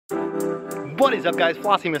What is up, guys?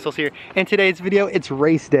 Flossy Missiles here. In today's video, it's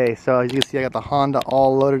race day. So as you can see, I got the Honda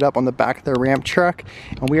all loaded up on the back of the ramp truck,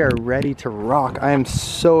 and we are ready to rock. I am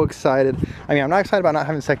so excited. I mean, I'm not excited about not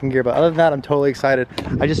having second gear, but other than that, I'm totally excited.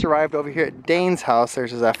 I just arrived over here at Dane's house.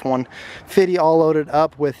 There's his F-150 all loaded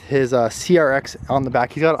up with his CRX on the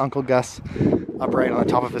back. He's got Uncle Gus upright on the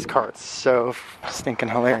top of his car. It's so stinking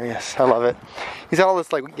hilarious. I love it. He's got all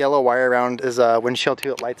this like yellow wire around his windshield too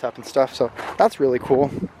that lights up and stuff, so that's really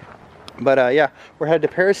cool. But yeah, we're headed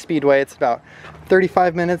to Paris Speedway. It's about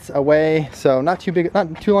 35 minutes away, so not too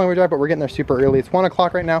long of a drive, but we're getting there super early. It's 1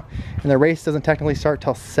 o'clock right now, and the race doesn't technically start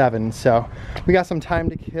till 7, so we got some time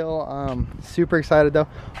to kill. Super excited though.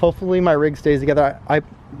 Hopefully my rig stays together. I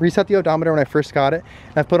reset the odometer when I first got it,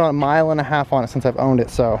 and I've put on 1.5 miles on it since I've owned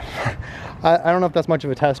it, so I don't know if that's much of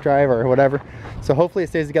a test drive or whatever, so hopefully it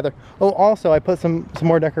stays together. Oh, also I put some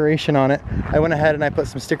more decoration on it. I went ahead and I put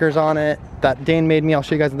some stickers on it that Dane made me. I'll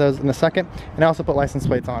show you guys those in a second, and I also put license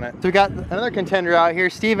plates on it. So we got another contender out here.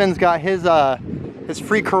 Steven's got his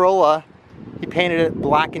free Corolla. He painted it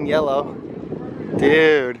black and yellow.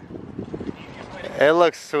 Dude, it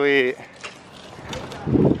looks sweet.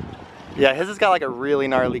 Yeah, his has got like a really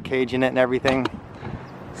gnarly cage in it and everything.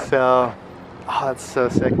 So, oh, that's so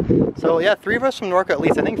sick. So yeah, 3 of us from Norco at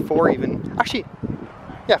least. I think 4 even. Actually,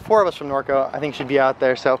 yeah, 4 of us from Norco I think should be out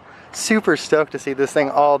there. So super stoked to see this thing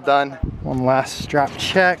all done. One last strap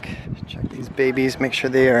check. Check these babies, make sure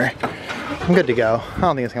they are good to go. I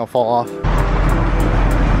don't think it's gonna fall off.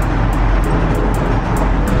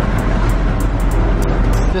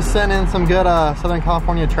 Just sent in some good Southern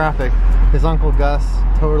California traffic. His Uncle Gus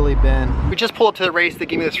totally been. We just pulled up to the race. They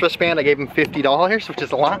gave me this wristband. I gave him $50, which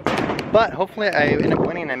is a lot. But hopefully I end up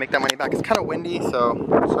winning and I make that money back. It's kind of windy, so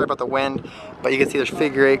sorry about the wind. But you can see there's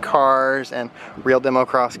figure 8 cars and real demo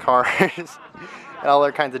cross cars. And all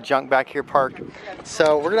other kinds of junk back here parked.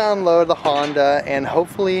 So we're gonna unload the Honda, and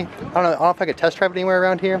hopefully, I don't know if I could test drive it anywhere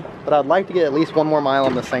around here, but I'd like to get at least 1 more mile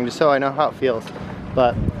on this thing just so I know how it feels.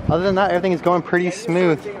 But other than that, everything is going pretty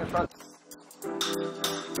smooth.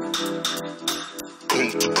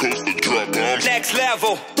 Next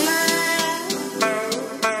level.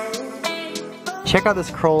 Check out this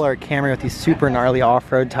Corolla Camry with these super gnarly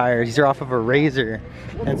off-road tires. These are off of a Razor.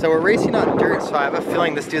 And so we're racing on dirt, so I have a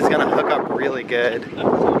feeling this dude's gonna hook up really good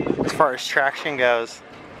as far as traction goes.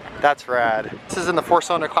 That's rad. This is in the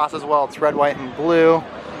 4-cylinder class as well. It's red, white, and blue.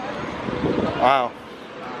 Wow.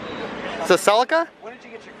 It's a Celica? When did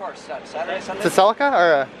you get your car? Saturday, Sunday? It's a Celica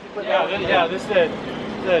or a? Yeah, this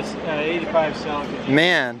is 85 Celica.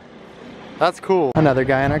 Man. That's cool. Another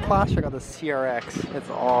guy in our class, check out the CRX. It's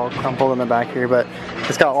all crumpled in the back here, but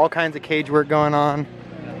it's got all kinds of cage work going on.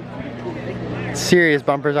 Serious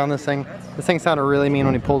bumpers on this thing. This thing sounded really mean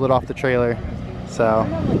when he pulled it off the trailer. So,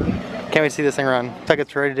 can't wait to see this thing run. Looks like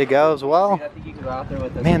it's ready to go as well.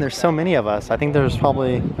 Man, there's so many of us. I think there's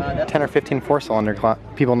probably 10 or 15 4-cylinder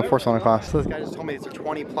people in the 4-cylinder class. So this guy just told me these are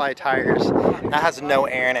 20-ply tires. That has no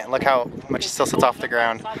air in it. Look how much it still sits off the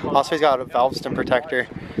ground. Also, he's got a valve stem protector.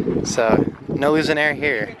 So, no losing air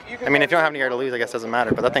here. I mean, if you don't have any air to lose, I guess it doesn't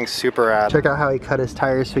matter, but that thing's super rad. Check out how he cut his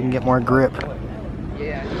tires so he can get more grip.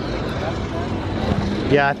 Yeah,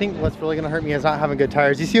 I think what's really gonna hurt me is not having good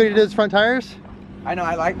tires. You see what he did to his front tires? I know,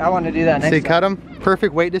 I want to do that next time. So you cut them?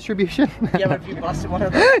 Perfect weight distribution? Yeah, but if you busted one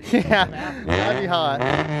of them. Yeah, that'd be hot.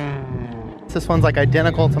 This one's like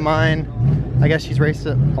identical to mine. I guess she's raced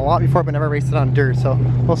it a lot before, but never raced it on dirt, so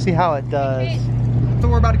we'll see how it does. So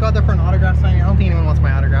we're about to go out there for an autograph signing. I don't think anyone wants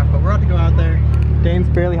my autograph, but we're about to go out there. Dane's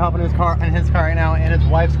barely hopping in his car right now, and his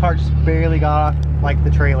wife's car just barely got off like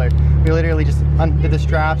the trailer. We literally just undid the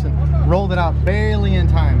straps and rolled it out barely in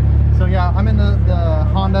time. So yeah, I'm in the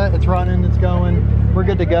Honda. It's running, it's going. We're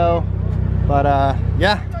good to go. But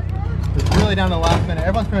yeah, it's really down to the last minute.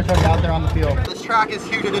 Everyone's pretty much already out there on the field. This track is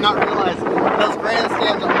huge. I did not realize those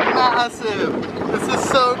grandstands are massive. This is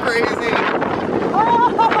so crazy.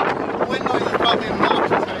 The wind noise is probably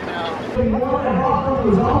obnoxious right now.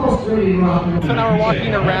 So now we're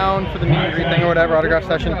walking around for the meet and greet thing or whatever, autograph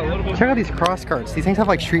session. Check out these cross carts. These things have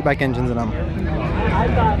like street bike engines in them.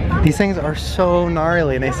 These things are so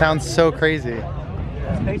gnarly and they sound so crazy.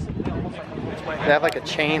 They have like a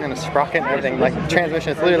chain and a sprocket and everything. Like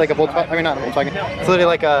transmission, it's literally like a Volkswagen. I mean, not a Volkswagen. It's literally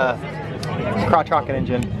like a crotch rocket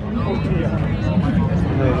engine.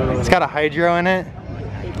 It's got a hydro in it.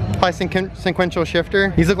 Probably sequential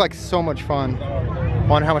shifter. These look like so much fun. I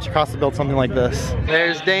wonder how much it costs to build something like this.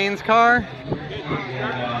 There's Dane's car.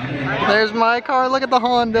 There's my car. Look at the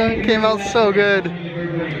Honda. It came out so good.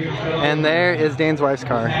 And there is Dane's wife's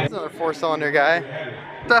car. This is another 4-cylinder guy.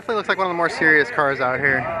 definitely looks like one of the more serious cars out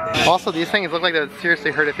here. Also, these things look like they would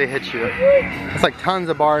seriously hurt if they hit you. It's like tons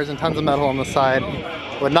of bars and tons of metal on the side.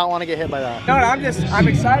 Would not want to get hit by that. No, I'm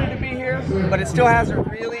excited to be here, but it still hasn't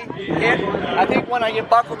really hit. I think when I get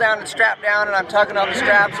buckled down and strapped down and I'm tugging on the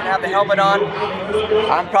straps and have the helmet on,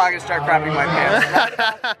 I'm probably gonna start crapping my pants.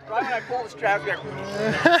 Right when I pull the strap here.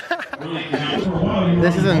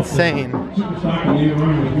 This is insane.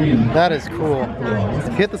 That is cool. If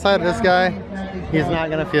you hit the side of this guy, he's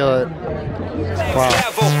not gonna feel it. Wow.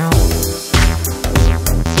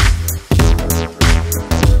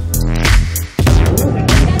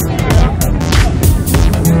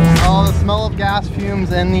 Oh, the smell of gas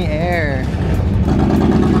fumes in the air.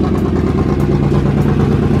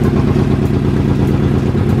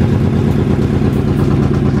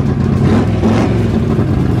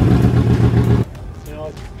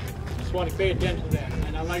 Just want to pay attention to that.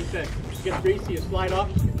 And I like that. Get greasy, you slide off.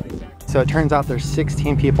 So it turns out there's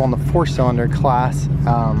 16 people in the 4-cylinder class.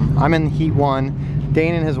 I'm in Heat 1.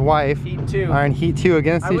 Dane and his wife are in Heat 2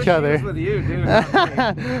 against each other. I wish she was with you,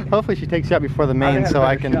 dude. Hopefully she takes you out before the main so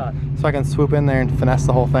I can swoop in there and finesse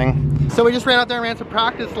the whole thing. So we just ran out there and ran some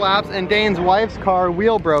practice laps, and Dane's wife's car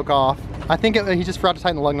wheel broke off. I think he just forgot to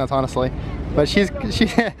tighten the lug nuts, honestly. But she's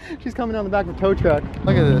coming down the back of the tow truck.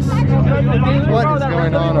 Look at this. What is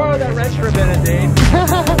going on? Borrow that wrench for a minute, Dane.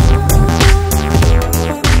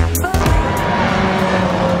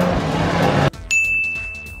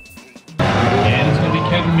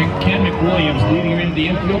 Ken McWilliams leading into the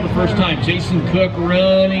infield the first time. Jason Cook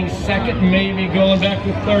running second, maybe going back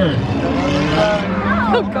to third.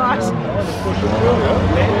 Oh gosh.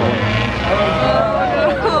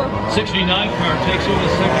 69 car takes over the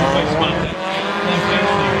second place spot.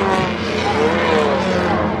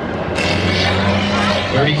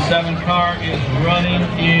 37 car is running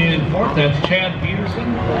in fourth. That's Chad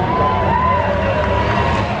Peterson.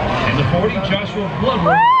 And the 40, Joshua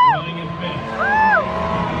Bloodworth, running in fifth.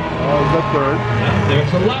 The third.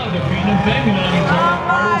 There's a loud defeat and banging on each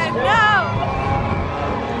other. No!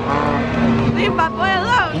 Leave my boy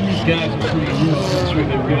alone. These guys are pretty loose. That's right,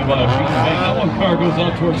 they're really about shooting bang. That one car goes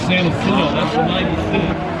out towards San Jacinto. That's the 96.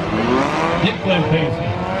 Nick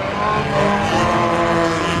Lampasey.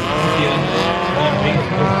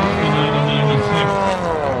 Lampasey goes 69 and 96.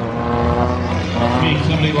 Means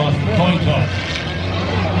somebody lost the coin toss.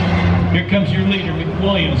 Here comes your leader,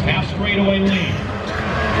 McWilliams, half straightaway lead.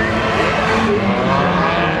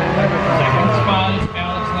 Second spot is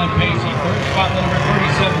Alex Lampasey. Third spot, number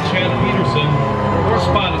 37, Chad Peterson. Fourth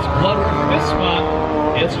spot is Bloodworth. Fifth spot,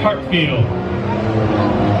 it's Hartfield.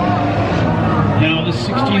 Now the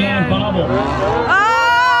 69 Bobble.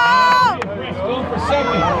 Oh! Going for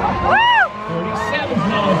second. 37's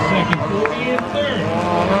now in second. 40 in third.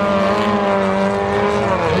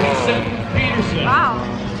 37 Peterson. Wow.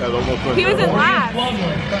 He was in last.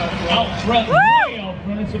 Out front, way out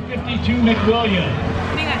front, it's a 52 McWilliams.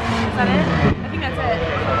 I think is that it? I think that's it.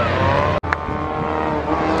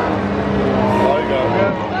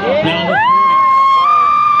 Now the 40.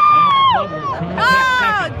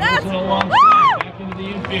 That's alongside, back into the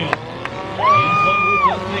infield. And Bloodworth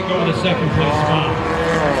does take over the second place spot.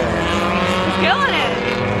 He's killing it.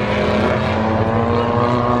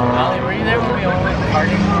 Ollie, were you there when we all went to the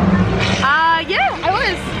party? Yeah, I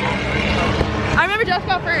was. I remember Jeff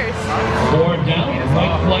got first. Four down,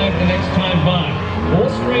 white flag the next time by. Full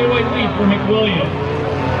straightaway lead for McWilliams.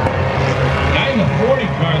 Guy in the 40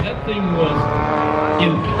 car, that thing was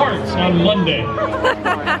in parts on Monday. It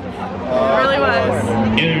really was.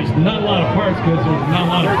 And there's not a lot of parts because there's not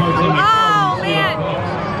a lot of parts in the car. Oh, man.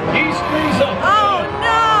 He screws up. Oh,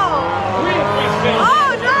 no. Real quick down.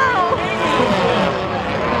 Oh, no.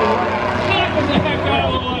 Knock him the heck out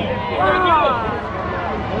of the way. Very good.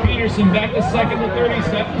 Peterson back to second to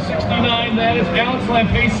 37, 69. That is Alex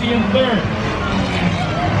Lampasey in third.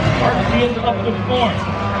 Hartfield up to fourth.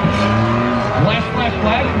 Last lap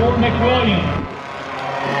flag for McWilliams.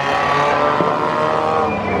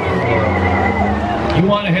 You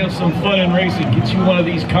want to have some fun in racing, get you one of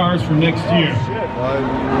these cars for next year.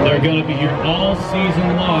 They're going to be here all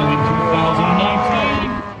season long in 2019.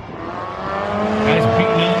 Guys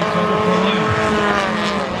beating on each other for life.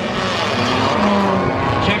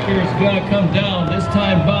 Checker is going to come down. This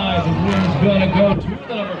time by, the win's going to go to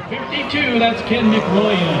the number 52. That's Ken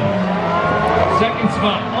McWilliams. Second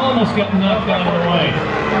spot almost got knocked out of the way.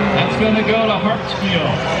 That's going to go to Hartsfield.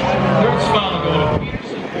 Third spot will go to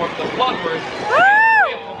Peterson. Fourth to Bloodworth.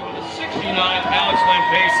 Alex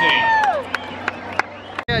Lampasey.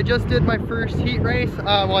 I just did my first heat race,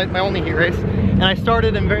 well, my only heat race, and I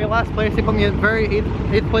started in very last place. They put me at very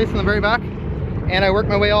eighth place in the very back, and I worked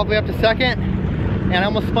my way all the way up to second. and I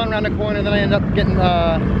almost spun around the corner, then I ended up getting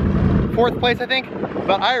 4th place, I think.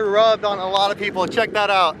 But I rubbed on a lot of people. Check that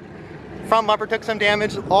out. Front bumper took some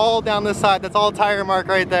damage all down this side. That's all tire mark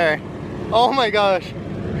right there. Oh my gosh.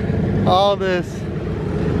 All this.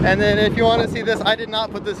 And then if you want to see this, I did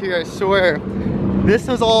not put this here, I swear. This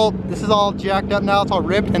is all jacked up now, it's all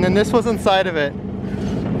ripped, and then this was inside of it.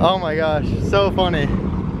 Oh my gosh, so funny.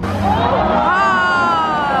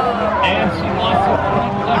 And she lost her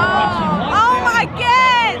front left when she went Oh down my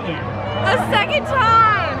god! The second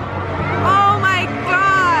time! Oh my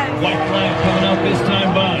god! White flag coming out this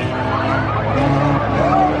time by.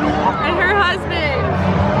 And her husband.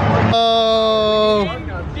 Oh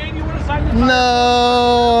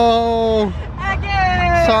no!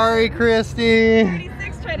 Again! Sorry, Christy.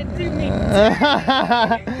 36 tried to do me.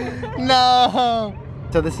 No!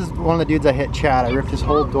 So this is one of the dudes I hit Chad. I ripped his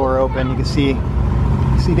whole door open. You can see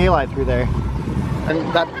daylight through there.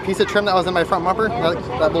 And that piece of trim that was in my front bumper,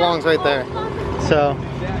 that belongs right there. So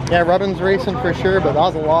yeah, Rubbin's racing for sure, but that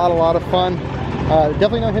was a lot of fun.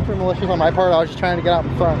 Definitely no hit for malicious on my part. I was just trying to get out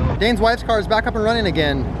in front. Dane's wife's car is back up and running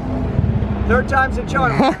again. 3rd time's a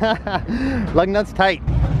charm. Lug nuts tight.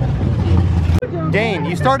 Dane,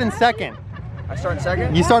 you start in 2nd. I start in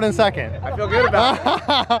 2nd? You start in 2nd. I feel good about it.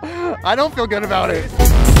 I don't feel good about it.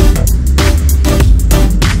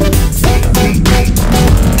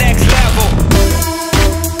 Next level.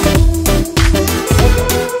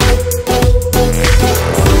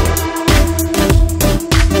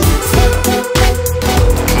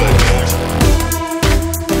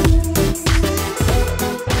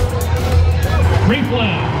 Green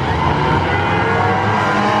flag.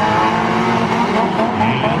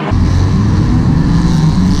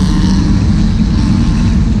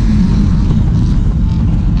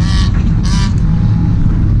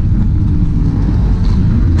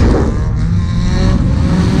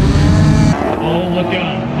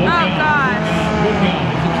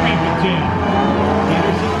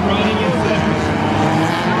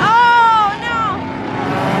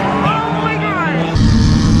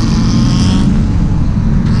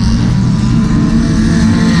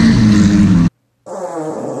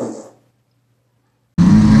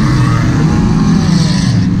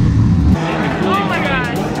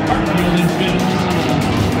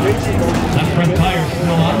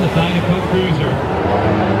 Cruiser.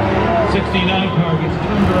 69 car gets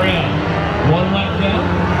turned around. 1 lap down,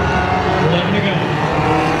 11 to go.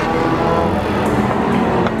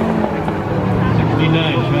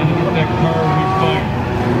 69 trying to get that car refired.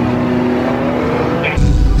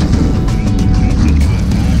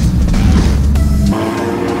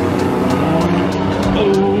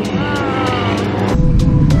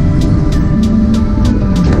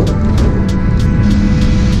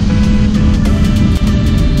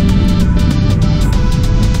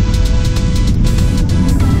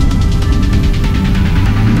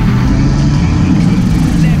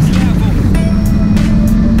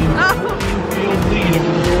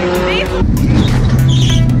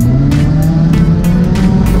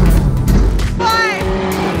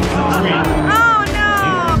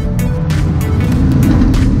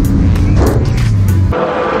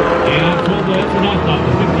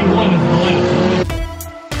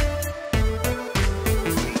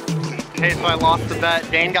 Okay, so I lost the bet.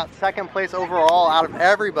 Dane got 2nd place overall out of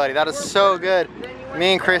everybody. That is so good.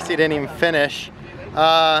 Me and Christy didn't even finish. Take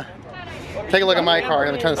a look at my car. I'm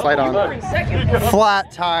gonna turn the light on.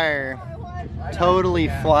 Flat tire, totally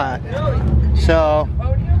flat. So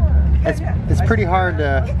it's pretty hard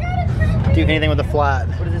to do anything with a flat.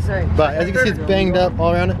 What does it say? But as you can see, it's banged up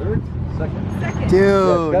all around it.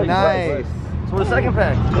 Dude, nice. So what a 2nd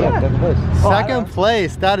pack? Yeah. 2nd place. 2nd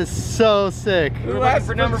place. That is so sick. Who asked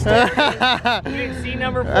for number 40? You didn't see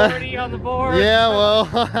number 40 on the board? Yeah, well,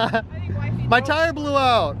 my tire blew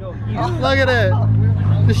out. Look at it.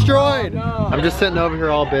 Destroyed. I'm just sitting over here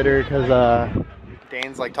all bitter because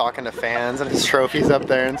Dane's like talking to fans and his trophies up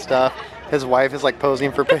there and stuff. His wife is like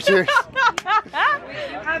posing for pictures.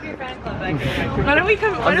 Have your fan club back there. Why don't we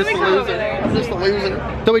come over there? I'm just a loser.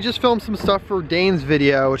 So we just filmed some stuff for Dane's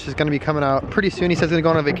video, which is going to be coming out pretty soon. He says he's going to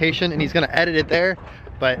go on a vacation and he's going to edit it there.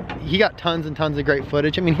 But he got tons and tons of great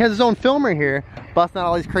footage. I mean, he has his own filmer here, busting out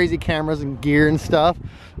all these crazy cameras and gear and stuff.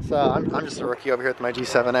 So I'm just a rookie over here with my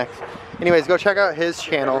G7X. Anyways, go check out his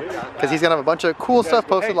channel because he's going to have a bunch of cool stuff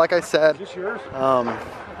posted, like I said.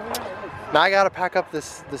 Now I gotta pack up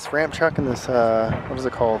this ramp truck and this, what is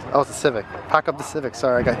it called? Oh, it's a Civic. Pack up the Civic,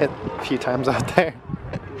 sorry, I got hit a few times out there.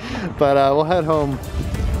 But we'll head home.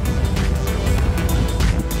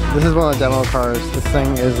 This is one of the demo cars. This thing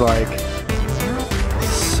is like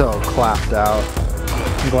so clapped out.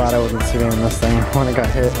 I'm glad I wasn't sitting in this thing when it got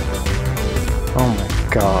hit. Oh my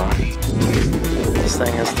god. This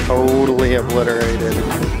thing is totally obliterated.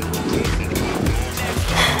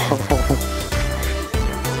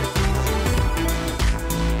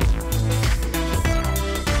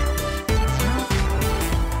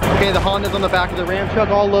 Okay, the Honda's on the back of the Ram truck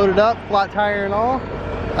all loaded up, flat tire and all.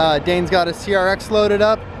 Dane's got his CRX loaded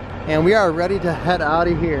up, and we are ready to head out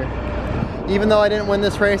of here. Even though I didn't win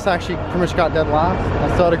this race, I actually pretty much got dead last.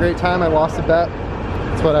 I still had a great time. I lost a bet.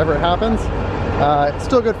 It's whatever, it happens. It's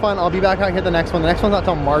still good fun. I'll be back out here the next one. The next one's not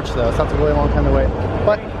till March though, so that's a really long time to wait.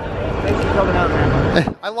 But Thanks for coming out,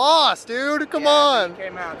 man. I lost, dude. Come on. You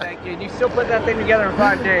came out, thank you. And you still put that thing together in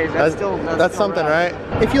 5 days. That's still something, rough.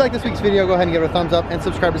 right? If you like this week's video, go ahead and give it a thumbs up and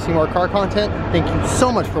subscribe to see more car content. Thank you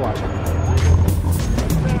so much for watching.